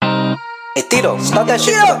Hey Tito, start that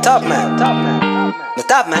shit from the top, man. The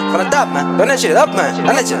top, man, from the top, man. Run that shit up, man.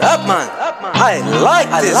 Run that shit up, man. I like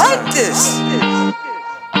this.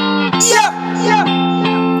 Yeah.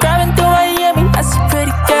 Driving through Miami, that's a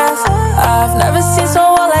pretty gas. I've never seen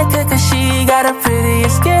someone like her, cause she got the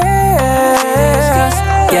prettiest girls.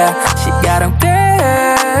 Yeah, she got them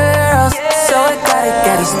girls. So I gotta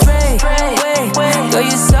get it straight. Girl,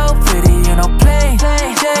 you so pretty, you don't play.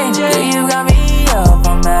 Girl, you got me up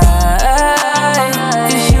on night.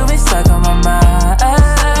 Cause you been stuck on my mind.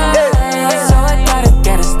 So I gotta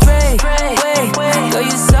get it straight. Girl,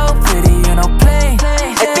 you so pretty, you don't play.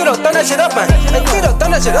 Hey Tito, turn that shit up, man. Hey Tito,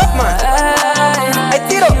 turn that shit up, man. Hey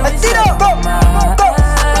Tito, go.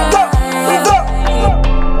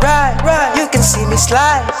 Right, you can see me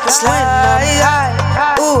slide when I'm high.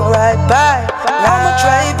 Ooh, right by, I'ma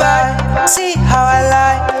try by. See how I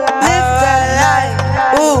lie, live that life.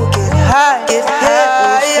 Ooh, get high,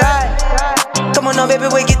 right. Come on now, baby,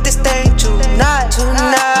 we get this thing tonight. Look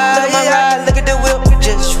at my ride, look at the wheel,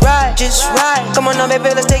 just right. Come on now, baby,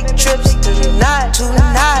 let's take trips tonight.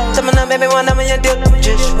 Come on now, baby, one of your dip,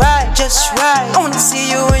 just right. I wanna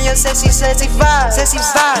see you in your sexy vibe.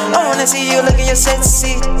 I wanna see you look at your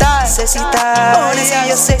sexy thighs. I wanna see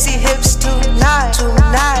your sexy hips tonight.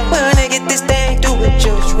 We're gonna get this thing, do it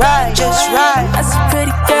just right. That's a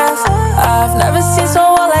pretty girl. I've never seen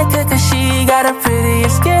someone like her, cause she got the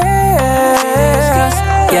prettiest girls.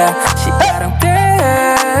 Yeah, she got them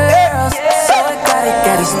girls. So I gotta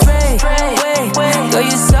get it straight. Girl,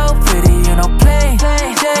 you so pretty, you don't play.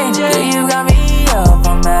 Girl, you got me up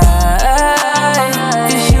on night.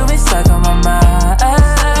 Cause you been stuck on my mind.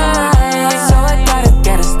 So I gotta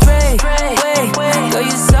get it straight. Girl,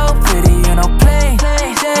 you so pretty, you don't play.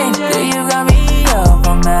 Girl, you got me up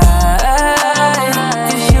on night.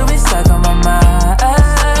 Cause you been stuck on my mind.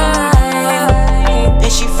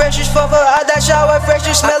 And she fresh as fuck, out that shower, fresh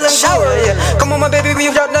as smelling good. Yeah. Come on, my baby,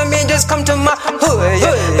 you don't know me, just come to my hood.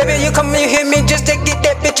 Yeah. Baby, you come and you hear me, just to get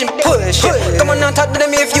that bitch and push. Yeah. Come on now, talk to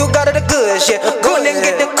me if you got it the goods. Yeah. Go on and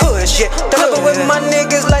get the kush. Yeah. Turn up with my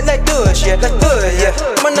niggas like Dush. Yeah. Yeah.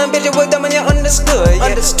 Come on now, bitch, you with them and you understood.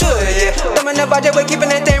 Yeah. Come on now, budget, we're keeping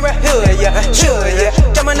that thing right here. Yeah. Sure. Yeah.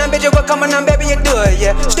 Come on now, bitch, you come on now, baby, you do it.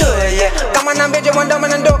 Yeah. Yeah. Come on now, bitch, you want dumb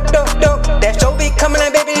and dope. That show be coming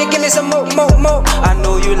and baby, you give me some more. I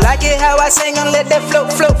know you like it how I sing and let that flow.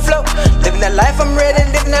 Living that life, I'm ready,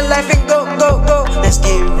 living that life and go. Let's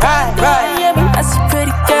get right. That's a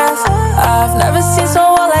pretty girl. I've never seen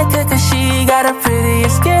someone like her, cause she got the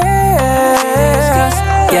prettiest girls.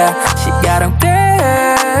 Yeah, she got them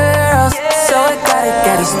girls. So I gotta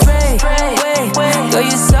get it straight. Girl,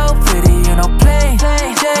 you so pretty.